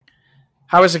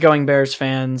How is it going, Bears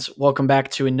fans? Welcome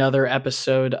back to another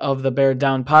episode of the Bear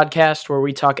Down podcast, where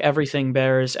we talk everything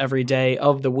Bears every day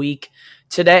of the week.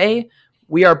 Today,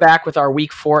 we are back with our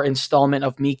Week 4 installment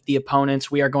of Meet the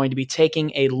Opponents. We are going to be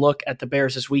taking a look at the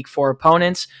Bears' Week 4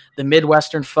 opponents, the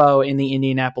Midwestern foe in the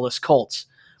Indianapolis Colts.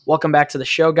 Welcome back to the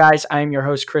show, guys. I am your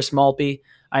host, Chris Malpe.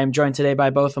 I am joined today by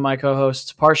both of my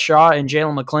co-hosts, Parth Shaw and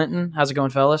Jalen McClinton. How's it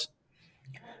going, fellas?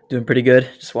 Doing pretty good.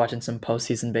 Just watching some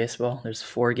postseason baseball. There's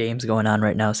 4 games going on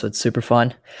right now, so it's super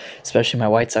fun. Especially my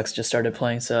White Sox just started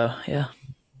playing, so yeah.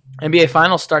 NBA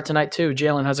Finals start tonight too.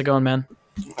 Jalen, how's it going, man?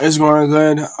 It's going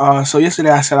good. So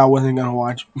yesterday I said I wasn't gonna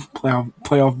watch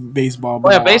playoff baseball.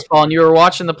 Playoff baseball, and you were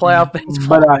watching the playoff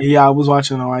baseball. But I was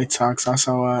watching the White Sox. I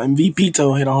saw MVP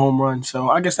hit a home run, so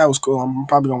I guess that was cool. I'm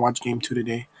probably gonna watch Game 2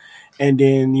 today, and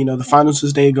then the finals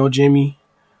this day. Go Jimmy.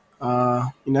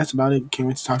 And that's about it. Can't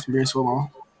wait to talk some Bears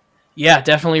football. Yeah,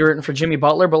 definitely rooting for Jimmy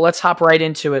Butler, but let's hop right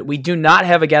into it. We do not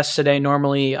have a guest today.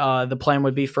 Normally, the plan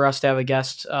would be for us to have a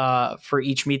guest for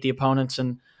each Meet the Opponents,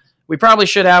 and we probably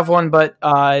should have one, but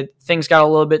things got a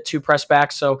little bit too pressed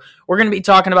back, so we're going to be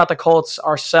talking about the Colts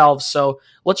ourselves. So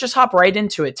let's just hop right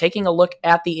into it, taking a look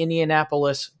at the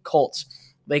Indianapolis Colts.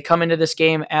 They come into this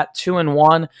game at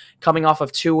 2-1, coming off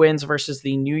of 2 wins versus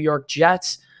the New York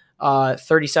Jets,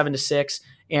 37-6.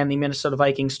 And the Minnesota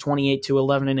Vikings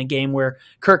 28-11 in a game where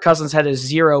Kirk Cousins had a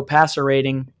 0 passer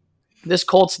rating. This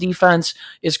Colts defense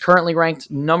is currently ranked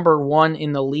number 1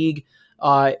 in the league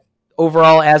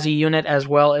overall as a unit, as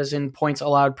well as in points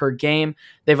allowed per game.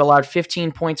 They've allowed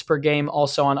 15 points per game,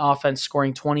 also on offense,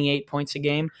 scoring 28 points a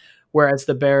game, whereas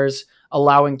the Bears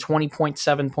allowing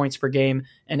 20.7 points per game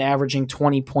and averaging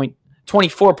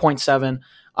 24.7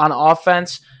 on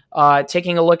offense.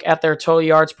 Taking a look at their total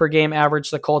yards per game average,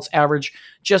 the Colts average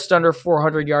just under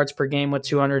 400 yards per game with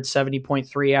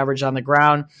 270.3 average on the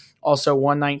ground, also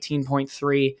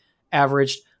 119.3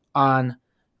 averaged on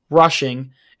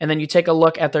rushing. And then you take a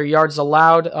look at their yards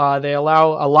allowed. They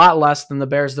allow a lot less than the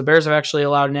Bears. The Bears have actually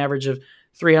allowed an average of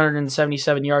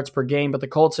 377 yards per game, but the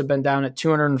Colts have been down at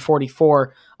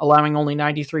 244, allowing only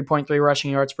 93.3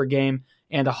 rushing yards per game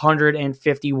and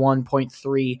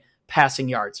 151.3 passing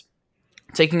yards.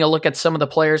 Taking a look at some of the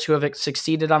players who have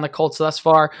succeeded on the Colts thus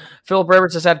far, Philip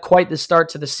Rivers has had quite the start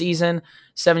to the season,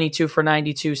 72 for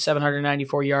 92,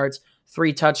 794 yards,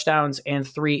 3 touchdowns, and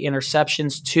 3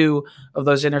 interceptions. 2 of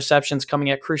those interceptions coming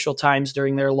at crucial times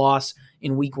during their loss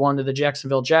in Week 1 to the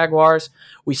Jacksonville Jaguars.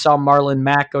 We saw Marlon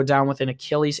Mack go down with an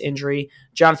Achilles injury.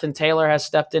 Jonathan Taylor has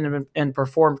stepped in and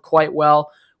performed quite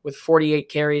well with 48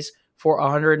 carries for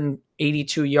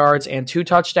 182 yards and 2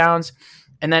 touchdowns.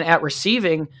 And then at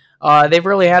receiving, they've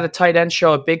really had a tight end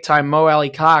show at big time. Mo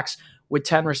Alley-Cox with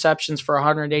 10 receptions for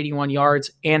 181 yards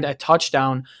and a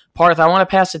touchdown. Parth, I want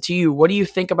to pass it to you. What do you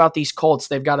think about these Colts?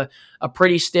 They've got a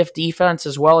pretty stiff defense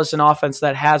as well as an offense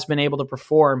that has been able to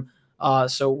perform.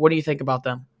 So what do you think about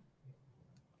them?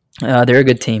 They're a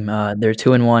good team. They're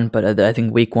 2-1, but I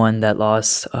think Week 1 that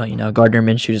loss, Gardner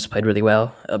Minshew just played really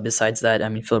well. Besides that,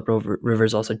 Philip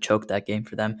Rivers also choked that game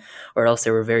for them, or else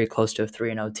they were very close to a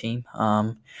 3-0 team.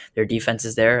 Their defense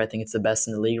is there. I think it's the best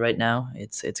in the league right now.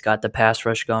 It's got the pass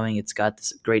rush going. It's got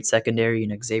this great secondary.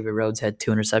 Xavier Rhodes had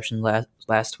 2 interceptions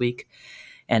last week,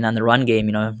 and on the run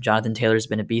game, Jonathan Taylor's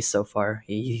been a beast so far.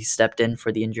 He stepped in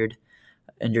for the injured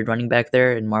running back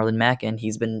there and Marlon Mack, and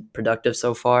he's been productive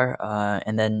so far.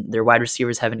 And then their wide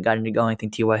receivers haven't gotten it going. I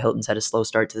think T.Y. Hilton's had a slow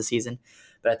start to the season,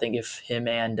 but I think if him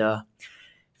and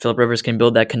Philip Rivers can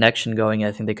build that connection going,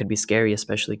 I think they could be scary,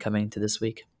 especially coming into this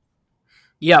week.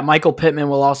 Yeah, Michael Pittman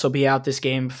will also be out this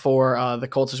game for the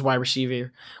Colts' wide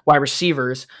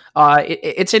receivers.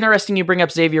 It's interesting you bring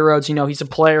up Xavier Rhodes. He's a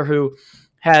player who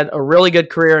had a really good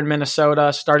career in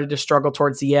Minnesota, started to struggle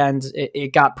towards the end.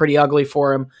 It got pretty ugly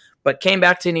for him, but came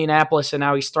back to Indianapolis, and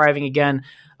now he's thriving again.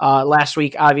 Last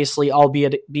week, obviously,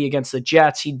 albeit be against the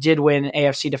Jets, he did win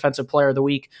AFC Defensive Player of the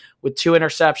Week with 2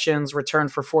 interceptions,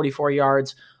 returned for 44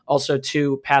 yards, also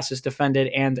 2 passes defended,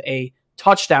 and a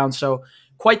touchdown. So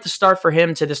quite the start for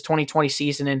him to this 2020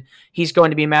 season, and he's going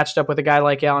to be matched up with a guy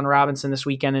like Allen Robinson this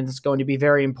weekend, and it's going to be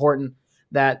very important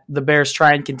that the Bears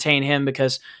try and contain him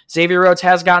because Xavier Rhodes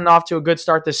has gotten off to a good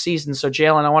start this season. So,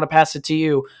 Jalen, I want to pass it to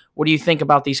you. What do you think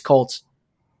about these Colts?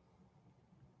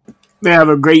 They have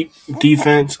a great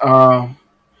defense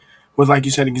with, like you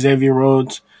said, Xavier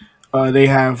Rhodes. They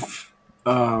have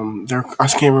I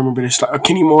can't remember this.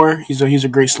 Kenny Moore, he's a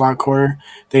great slot corner.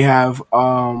 They have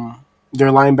their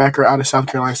linebacker out of South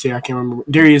Carolina State. I can't remember.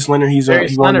 Darius Leonard. He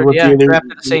won Rookie of the Year.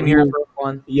 Drafted the same year as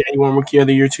one. Yeah, he won Rookie of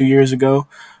the Year 2 years ago.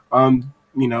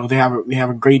 They have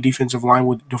a great defensive line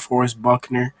with DeForest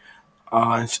Buckner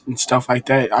and stuff like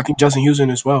that. I think Justin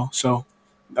Houston as well. So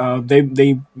They've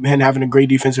been having a great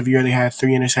defensive year. They had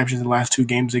 3 interceptions in the last 2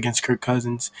 games against Kirk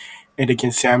Cousins and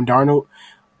against Sam Darnold.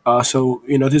 So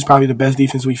this is probably the best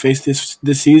defense we faced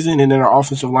this season, and then our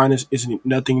offensive line is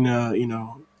nothing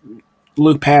to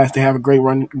look past. They have a great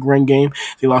run game.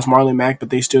 They lost Marlon Mack, but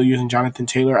they still using Jonathan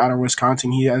Taylor out of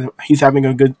Wisconsin. He's having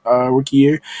a good rookie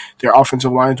year. Their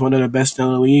offensive line is one of the best in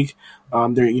the league.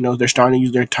 They're starting to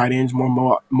use their tight ends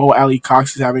more. Mo Alley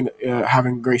Cox is having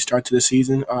a great start to the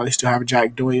season. They still have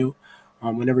Jack Doyle.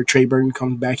 Whenever Trey Burton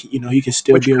comes back, he can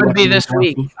still be a weapon. Which could be this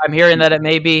week. I'm hearing that it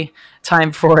may be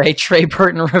time for a Trey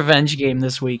Burton revenge game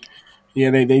this week. Yeah,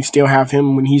 they still have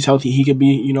him. When he's healthy, he could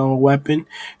be, a weapon.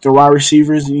 The wide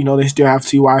receivers, they still have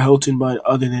T.Y. Hilton, but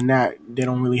other than that, they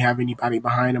don't really have anybody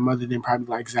behind him other than probably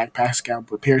like Zach Pascal.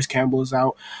 But Paris Campbell is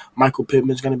out. Michael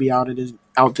Pittman's going to be out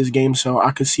this game, so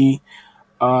I could see,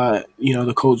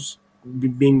 the Colts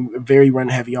being a very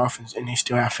run-heavy offense, and they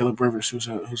still have Phillip Rivers, who's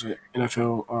an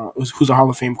NFL, who's a Hall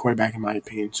of Fame quarterback in my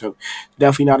opinion. So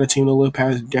definitely not a team to look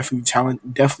past.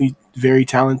 Definitely very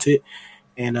talented,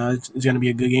 and it's going to be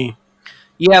a good game.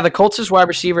 Yeah, the Colts' wide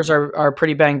receivers are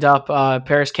pretty banged up.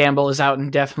 Paris Campbell is out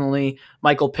indefinitely.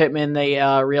 Michael Pittman, they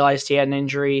realized he had an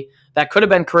injury that could have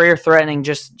been career-threatening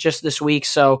just this week,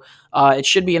 so it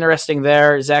should be interesting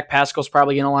there. Zach Pascal's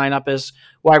probably going to line up as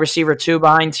wide receiver 2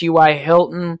 behind T.Y.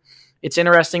 Hilton. It's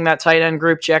interesting, that tight end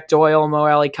group, Jack Doyle, Mo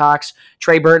Alley Cox,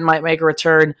 Trey Burton might make a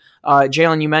return.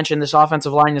 Jalen, you mentioned this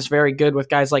offensive line is very good with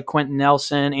guys like Quentin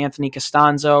Nelson, Anthony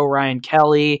Costanzo, Ryan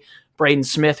Kelly, Braden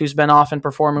Smith, who's been off and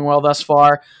performing well thus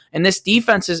far. And this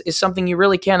defense is something you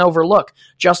really can't overlook.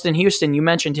 Justin Houston, you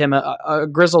mentioned him, a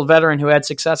grizzled veteran who had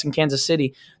success in Kansas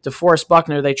City. DeForest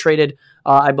Buckner, they traded,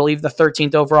 I believe, the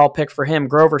 13th overall pick for him.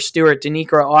 Grover Stewart,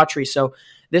 Denico Autry. So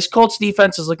this Colts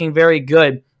defense is looking very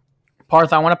good.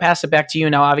 Parth, I want to pass it back to you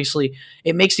now. Obviously,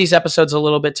 it makes these episodes a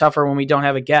little bit tougher when we don't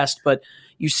have a guest, but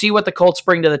you see what the Colts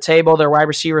bring to the table. Their wide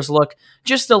receivers look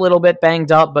just a little bit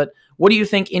banged up, but what do you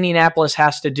think Indianapolis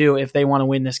has to do if they want to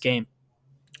win this game?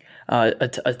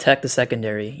 Attack the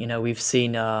secondary. We've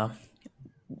seen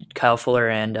Kyle Fuller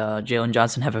and Jalen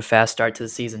Johnson have a fast start to the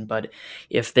season, but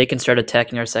if they can start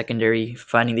attacking our secondary,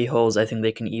 finding the holes, I think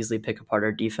they can easily pick apart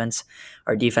our defense.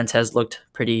 Our defense has looked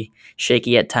pretty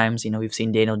shaky at times. We've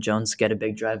seen Daniel Jones get a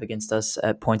big drive against us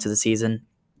at points of the season,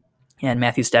 and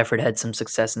Matthew Stafford had some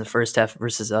success in the first half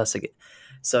versus us.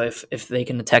 So if they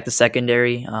can attack the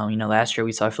secondary, last year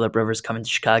we saw Phillip Rivers come into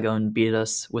Chicago and beat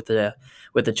us with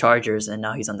the Chargers, and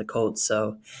now he's on the Colts.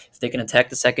 So if they can attack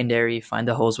the secondary, find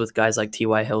the holes with guys like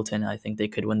T.Y. Hilton, I think they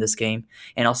could win this game,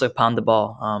 and also pound the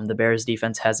ball. The Bears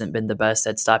defense hasn't been the best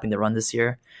at stopping the run this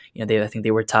year. I think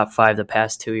they were top 5 the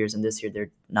past 2 years, and this year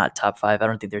they're not top 5. I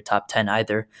don't think they're top 10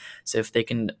 either. So if they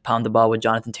can pound the ball with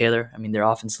Jonathan Taylor, their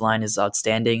offensive line is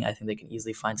outstanding. I think they can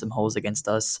easily find some holes against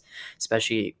us,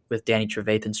 especially with Danny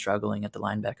Trevathan struggling at the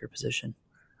linebacker position.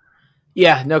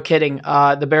 Yeah, no kidding.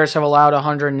 The Bears have allowed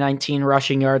 119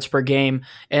 rushing yards per game,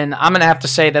 and I'm going to have to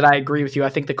say that I agree with you. I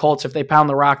think the Colts, if they pound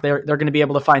the rock, they're going to be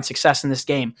able to find success in this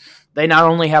game. They not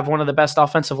only have one of the best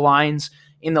offensive lines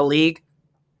in the league,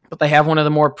 but they have one of the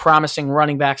more promising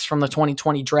running backs from the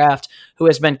 2020 draft who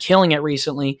has been killing it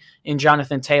recently in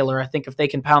Jonathan Taylor. I think if they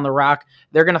can pound the rock,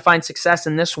 they're going to find success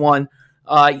in this one.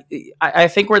 I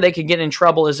think where they could get in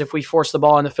trouble is if we force the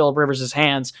ball into Phillip Rivers'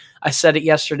 hands. I said it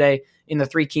yesterday in the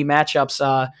 3 key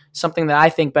matchups. Something that I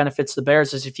think benefits the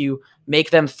Bears is if you make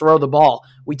them throw the ball.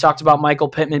 We talked about Michael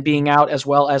Pittman being out as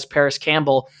well as Paris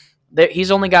Campbell.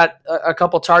 He's only got a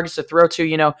couple targets to throw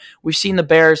to. We've seen the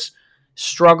Bears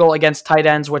struggle against tight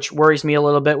ends, which worries me a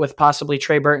little bit with possibly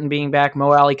Trey Burton being back,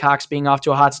 Mo Alley Cox being off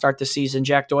to a hot start this season,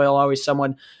 Jack Doyle always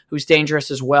someone who's dangerous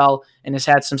as well and has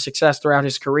had some success throughout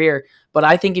his career. But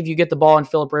I think if you get the ball in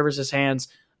Phillip Rivers' hands,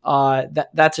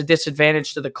 that's a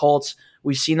disadvantage to the Colts.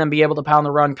 We've seen them be able to pound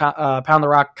the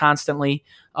rock constantly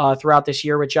throughout this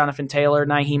year with Jonathan Taylor,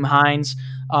 Nyheim Hines,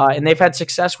 and they've had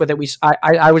success with it.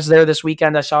 I was there this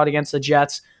weekend. I saw it against the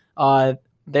Jets.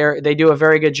 They do a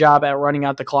very good job at running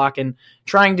out the clock and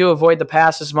trying to avoid the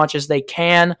pass as much as they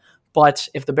can. But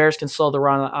if the Bears can slow the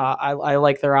run, I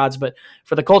like their odds. But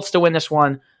for the Colts to win this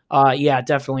one,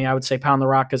 definitely I would say pound the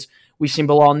rock because we've seen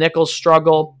Bilal Nichols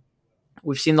struggle.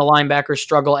 We've seen the linebackers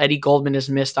struggle. Eddie Goldman is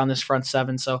missed on this front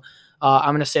seven. So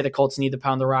I'm going to say the Colts need to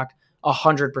pound the rock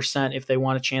 100% if they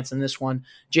want a chance in this one.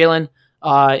 Jalen,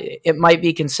 it might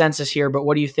be consensus here, but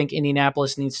what do you think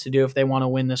Indianapolis needs to do if they want to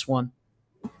win this one?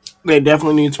 They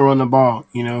definitely need to run the ball.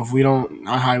 If we don't,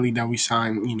 I highly doubt we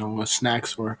sign, a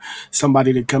Snacks or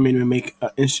somebody to come in and make an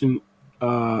instant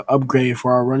upgrade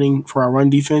for our run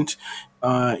defense.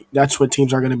 That's what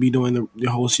teams are going to be doing the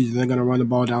whole season. They're going to run the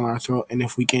ball down our throat, and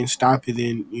if we can't stop it,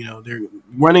 then they're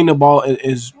running the ball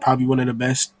is probably one of the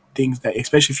best things that,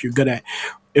 especially if you're good at,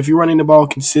 if you're running the ball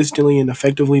consistently and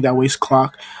effectively, that wastes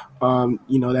clock.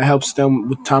 That helps them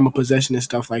with time of possession and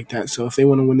stuff like that. So if they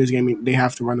want to win this game, they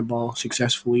have to run the ball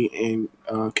successfully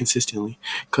and consistently.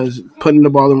 Because putting the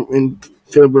ball in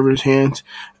Philip Rivers' hands,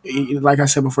 like I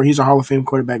said before, he's a Hall of Fame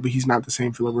quarterback, but he's not the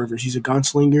same Philip Rivers. He's a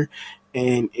gunslinger,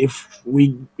 and if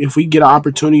we get an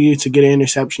opportunity to get an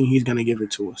interception, he's going to give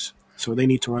it to us. So they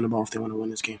need to run the ball if they want to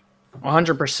win this game.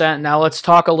 100%. Now let's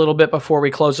talk a little bit before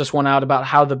we close this one out about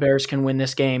how the Bears can win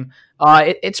this game.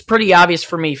 It's pretty obvious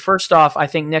for me. First off, I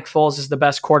think Nick Foles is the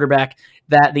best quarterback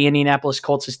that the Indianapolis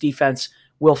Colts' defense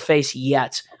will face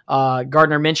yet.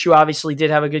 Gardner Minshew obviously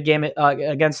did have a good game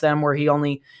against them where he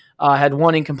only had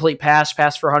one incomplete pass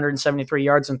for 173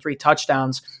 yards and 3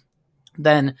 touchdowns.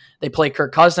 Then they play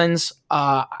Kirk Cousins.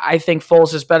 I think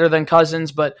Foles is better than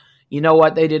Cousins, but you know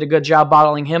what? They did a good job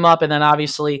bottling him up. And then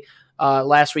obviously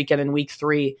last weekend in week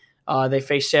 3, they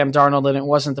faced Sam Darnold, and it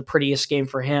wasn't the prettiest game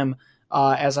for him,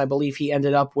 as I believe he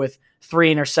ended up with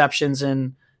 3 interceptions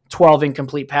and 12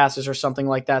 incomplete passes or something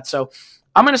like that. So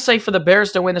I'm going to say for the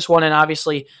Bears to win this one, and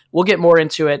obviously we'll get more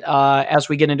into it as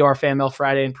we get into our Fan Mail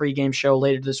Friday and pregame show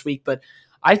later this week, but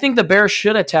I think the Bears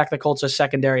should attack the Colts'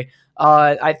 secondary.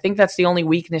 I think that's the only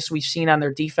weakness we've seen on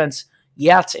their defense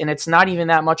yet, and it's not even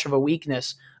that much of a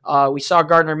weakness. We saw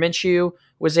Gardner Minshew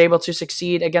was able to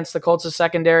succeed against the Colts'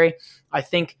 secondary. I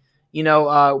think,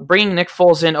 bringing Nick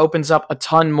Foles in opens up a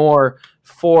ton more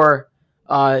for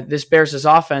this Bears'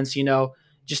 offense.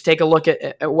 Just take a look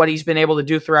at what he's been able to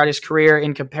do throughout his career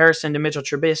in comparison to Mitchell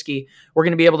Trubisky. We're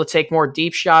going to be able to take more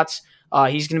deep shots.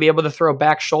 He's going to be able to throw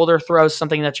back shoulder throws,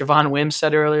 something that Javon Wims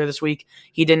said earlier this week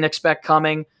he didn't expect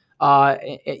coming.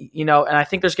 And I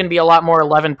think there's going to be a lot more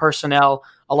 11 personnel,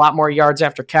 a lot more yards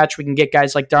after catch. We can get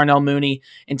guys like Darnell Mooney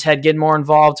and Ted Ginn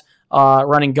involved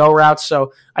running go routes.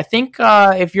 So I think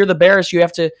if you're the Bears, you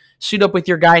have to suit up with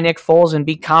your guy Nick Foles and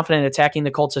be confident attacking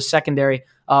the Colts' secondary.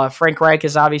 Frank Reich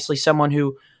is obviously someone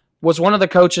who was one of the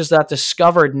coaches that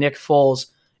discovered Nick Foles,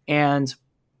 and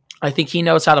I think he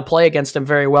knows how to play against him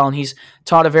very well, and he's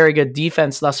taught a very good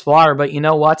defense thus far. But you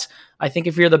know what? I think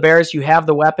if you're the Bears, you have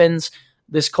the weapons.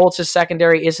 This Colts'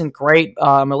 secondary isn't great.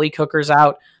 Malik Hooker's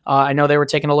out. I know they were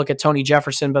taking a look at Tony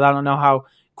Jefferson, but I don't know how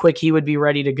quick he would be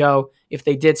ready to go if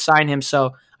they did sign him.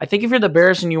 So I think if you're the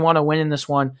Bears and you want to win in this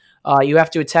one, you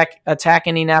have to attack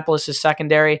Indianapolis'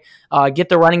 secondary, get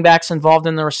the running backs involved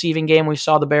in the receiving game. We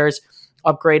saw the Bears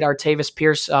upgrade Artavis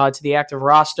Pierce to the active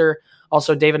roster.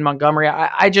 Also, David Montgomery.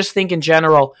 I just think in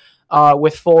general,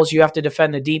 with Foles, you have to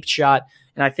defend the deep shot.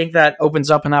 And I think that opens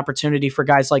up an opportunity for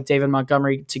guys like David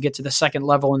Montgomery to get to the second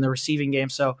level in the receiving game.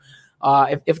 So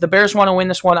if the Bears want to win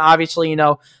this one, obviously,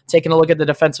 taking a look at the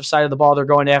defensive side of the ball, they're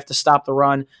going to have to stop the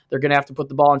run. They're going to have to put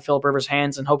the ball in Philip Rivers'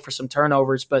 hands and hope for some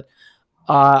turnovers. But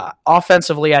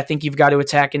offensively, I think you've got to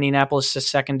attack Indianapolis'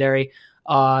 secondary.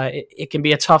 It can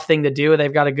be a tough thing to do.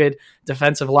 They've got a good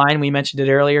defensive line. We mentioned it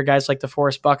earlier. Guys like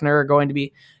DeForest Buckner are going to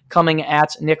be coming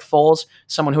at Nick Foles,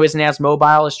 someone who isn't as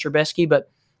mobile as Trubisky, but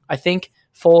I think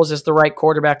Foles is the right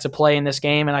quarterback to play in this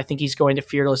game, and I think he's going to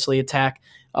fearlessly attack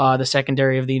the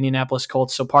secondary of the Indianapolis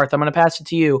Colts. So, Parth, I'm going to pass it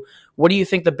to you. What do you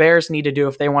think the Bears need to do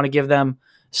if they want to give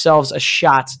themselves a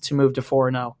shot to move to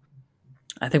 4-0?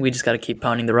 I think we just got to keep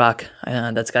pounding the rock.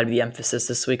 That's got to be the emphasis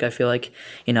this week. I feel like,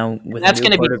 with that's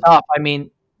going to be tough. I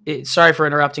mean, sorry for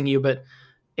interrupting you, but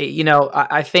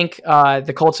I think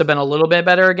the Colts have been a little bit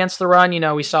better against the run.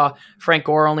 We saw Frank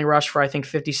Gore only rush for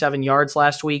 57 yards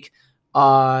last week.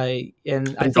 And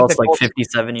but he's also like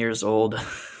 57 years old.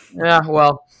 Yeah,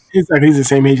 well, he's the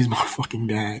same age as my fucking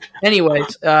dad.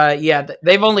 Anyways,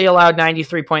 they've only allowed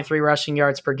 93.3 rushing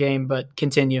yards per game, but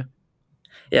continue.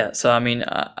 Yeah, so I mean,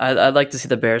 I'd like to see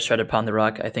the Bears try to pound the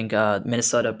rock. I think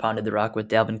Minnesota pounded the rock with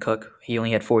Dalvin Cook. He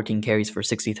only had 14 carries for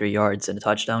 63 yards and a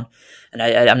touchdown. And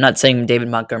I'm not saying David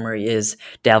Montgomery is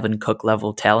Dalvin Cook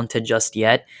level talented just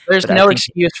yet. There's no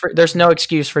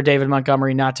excuse for David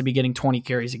Montgomery not to be getting 20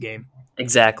 carries a game.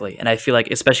 Exactly. And I feel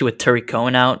like, especially with Tariq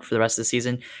Cohen out for the rest of the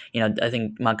season, I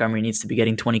think Montgomery needs to be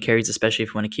getting 20 carries, especially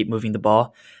if we want to keep moving the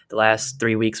ball. The last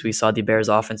 3 weeks, we saw the Bears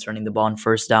offense running the ball on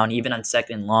first down. Even on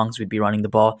second and longs, we'd be running the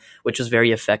ball, which was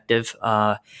very effective.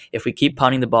 If we keep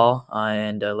pounding the ball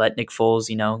and let Nick Foles,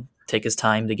 take his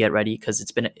time to get ready, because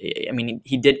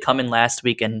he did come in last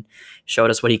week and showed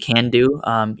us what he can do.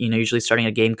 Usually starting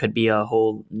a game could be a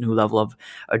whole new level of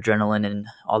adrenaline and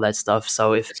all that stuff.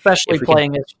 So especially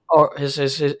playing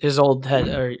his old head,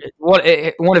 or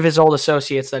one of his old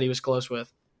associates that he was close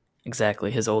with. Exactly,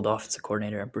 his old offensive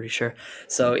coordinator, I'm pretty sure.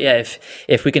 So yeah,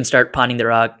 if we can start pounding the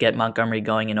rock, get Montgomery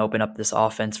going, and open up this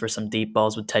offense for some deep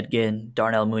balls with Ted Ginn,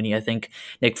 Darnell Mooney, I think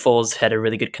Nick Foles had a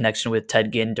really good connection with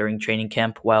Ted Ginn during training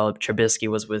camp, while Trubisky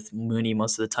was with Mooney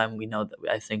most of the time. We know that,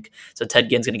 I think. So Ted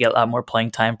Ginn's going to get a lot more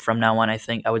playing time from now on,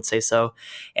 I would say so.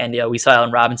 And we saw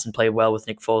Allen Robinson play well with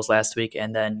Nick Foles last week,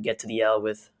 and then get to the L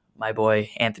with my boy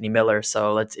Anthony Miller.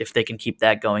 So if they can keep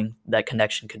that going, that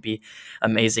connection could be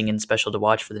amazing and special to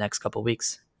watch for the next couple of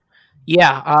weeks.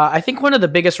 Yeah, I think one of the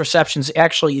biggest receptions,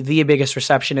 actually the biggest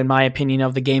reception in my opinion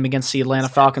of the game against the Atlanta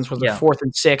Falcons was the 4th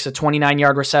and 6, a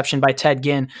 29-yard reception by Ted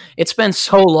Ginn. It's been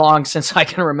so long since I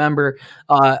can remember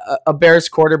a Bears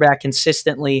quarterback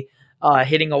consistently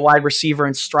hitting a wide receiver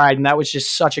in stride, and that was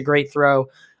just such a great throw.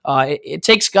 It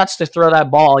takes guts to throw that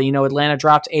ball. Atlanta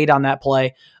dropped 8 on that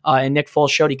play, and Nick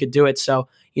Foles showed he could do it. So,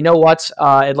 you know what?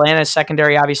 Atlanta's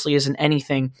secondary obviously isn't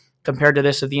anything compared to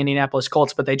this of the Indianapolis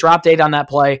Colts, but they dropped 8 on that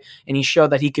play, and he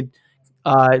showed that he could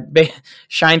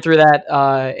shine through that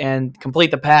and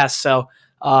complete the pass. So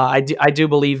I do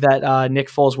believe that Nick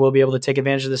Foles will be able to take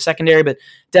advantage of the secondary, but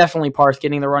definitely Parth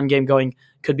getting the run game going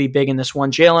could be big in this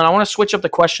one. Jalen, I want to switch up the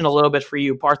question a little bit for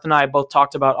you. Parth and I both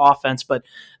talked about offense, but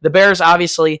the Bears,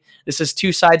 obviously, this is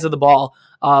two sides of the ball.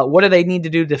 What do they need to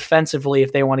do defensively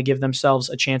if they want to give themselves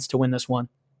a chance to win this one?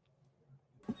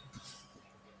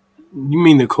 You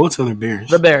mean the Colts or the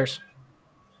Bears? The Bears.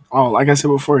 Oh, like I said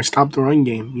before, stop the run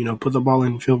game. Put the ball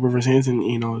in Philip Rivers' hands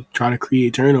and, try to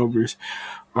create turnovers.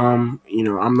 I'm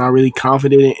not really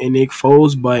confident in Nick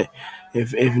Foles, but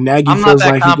if Nagy feels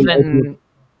like he can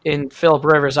in Philip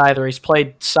Rivers either. He's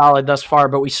played solid thus far,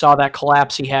 but we saw that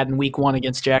collapse he had in Week 1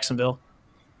 against Jacksonville.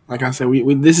 Like I said,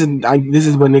 this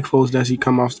is what Nick Foles does. He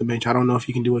come off the bench. I don't know if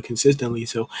he can do it consistently.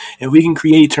 So if we can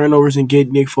create turnovers and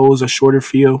get Nick Foles a shorter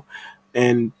field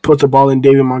and put the ball in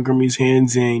David Montgomery's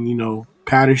hands and,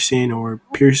 Patterson or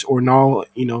Pierce or Nall,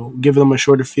 give them a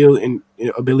shorter field and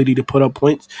ability to put up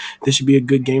points, this should be a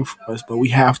good game for us. But we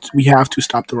have to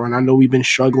stop the run. I know we've been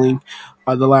struggling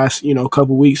the last,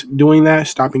 couple weeks doing that,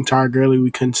 stopping Todd Gurley.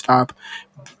 We couldn't stop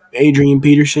Adrian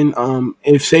Peterson.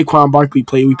 If Saquon Barkley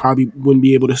played, we probably wouldn't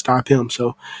be able to stop him.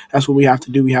 So that's what we have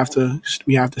to do. We have to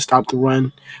stop the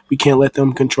run. We can't let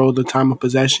them control the time of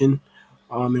possession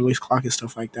and waste clock and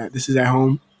stuff like that. This is at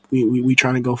home. We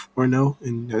trying to go 4-0,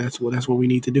 and that's what we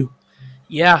need to do.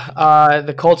 Yeah,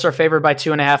 the Colts are favored by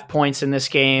 2.5 points in this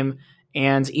game,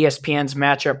 and ESPN's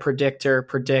matchup predictor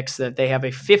predicts that they have a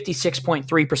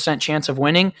 56.3% chance of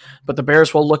winning, but the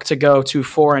Bears will look to go to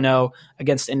 4-0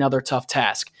 against another tough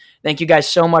task. Thank you guys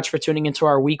so much for tuning into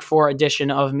our Week 4 edition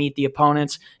of Meet the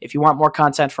Opponents. If you want more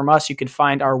content from us, you can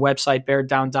find our website,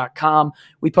 beardown.com.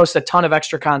 We post a ton of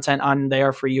extra content on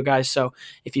there for you guys, so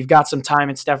if you've got some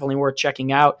time, it's definitely worth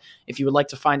checking out. If you would like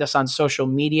to find us on social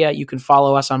media, you can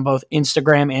follow us on both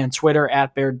Instagram and Twitter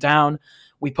at beardown.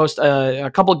 We post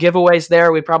a couple giveaways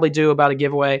there. We probably do about a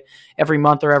giveaway every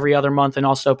month or every other month, and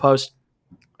also post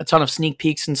a ton of sneak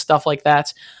peeks and stuff like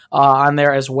that on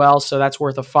there as well. So that's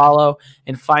worth a follow.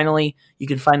 And finally, you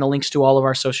can find the links to all of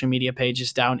our social media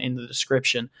pages down in the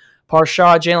description.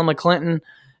 Parshaw, Jalen McClinton,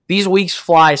 these weeks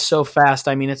fly so fast.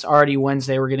 I mean, it's already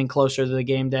Wednesday. We're getting closer to the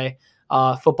game day.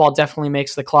 Football definitely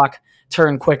makes the clock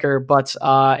turn quicker. But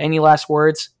any last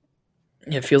words?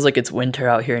 It feels like it's winter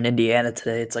out here in Indiana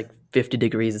today. It's like 50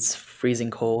 degrees. It's freezing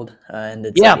cold. And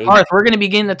it's Parth, we're going to be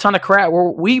getting a ton of crap.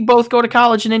 We both go to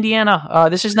college in Indiana.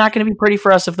 This is not going to be pretty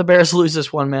for us if the Bears lose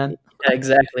this one, man. Yeah,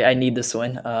 exactly. I need this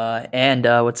win. And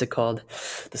what's it called?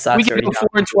 The Sox. We can go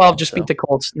 4-12. Just beat the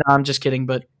Colts. No, I'm just kidding.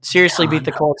 But seriously, beat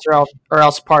the Colts, or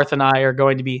else Parth and I are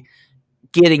going to be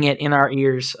getting it in our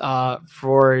ears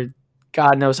for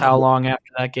God knows how long after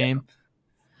that game.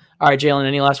 All right, Jalen.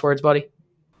 Any last words, buddy?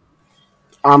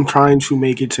 I'm trying to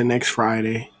make it to next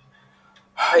Friday.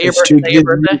 Your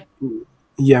birthday?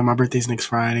 Yeah, my birthday's next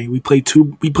Friday. We play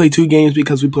two games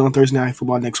because we play on Thursday Night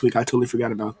Football next week. I totally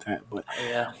forgot about that. But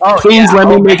please let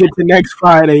me make it to next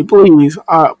Friday, please.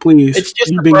 Please. It's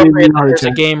just appropriate that there's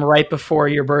a game right before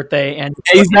your birthday, and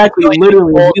exactly.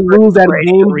 Literally, if we lose that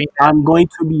game, I'm going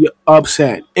to be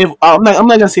upset. If I'm not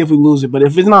gonna say if we lose it, but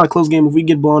if it's not a close game, if we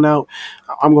get blown out,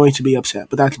 I'm going to be upset.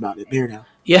 But that's about it. Bear down.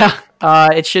 Yeah,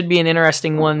 it should be an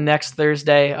interesting one next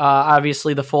Thursday.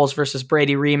 Obviously, the Foles versus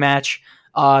Brady rematch,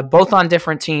 both on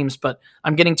different teams, but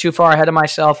I'm getting too far ahead of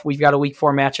myself. We've got a Week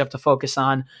 4 matchup to focus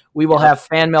on. We will have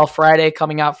Fan Mail Friday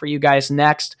coming out for you guys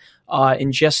next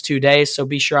in just 2 days, so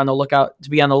be sure on the lookout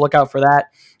for that.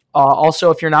 Also,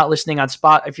 if you're listening on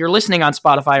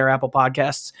Spotify or Apple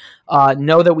Podcasts,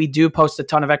 know that we do post a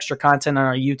ton of extra content on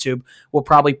our YouTube. We'll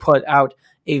probably put out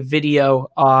a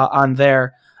video on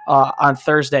there on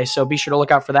Thursday. So be sure to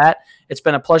look out for that. It's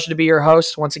been a pleasure to be your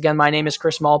host. Once again, my name is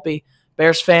Chris Malpe.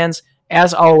 Bears fans,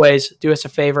 as always, do us a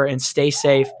favor and stay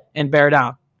safe and bear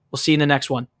down. We'll see you in the next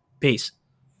one. Peace.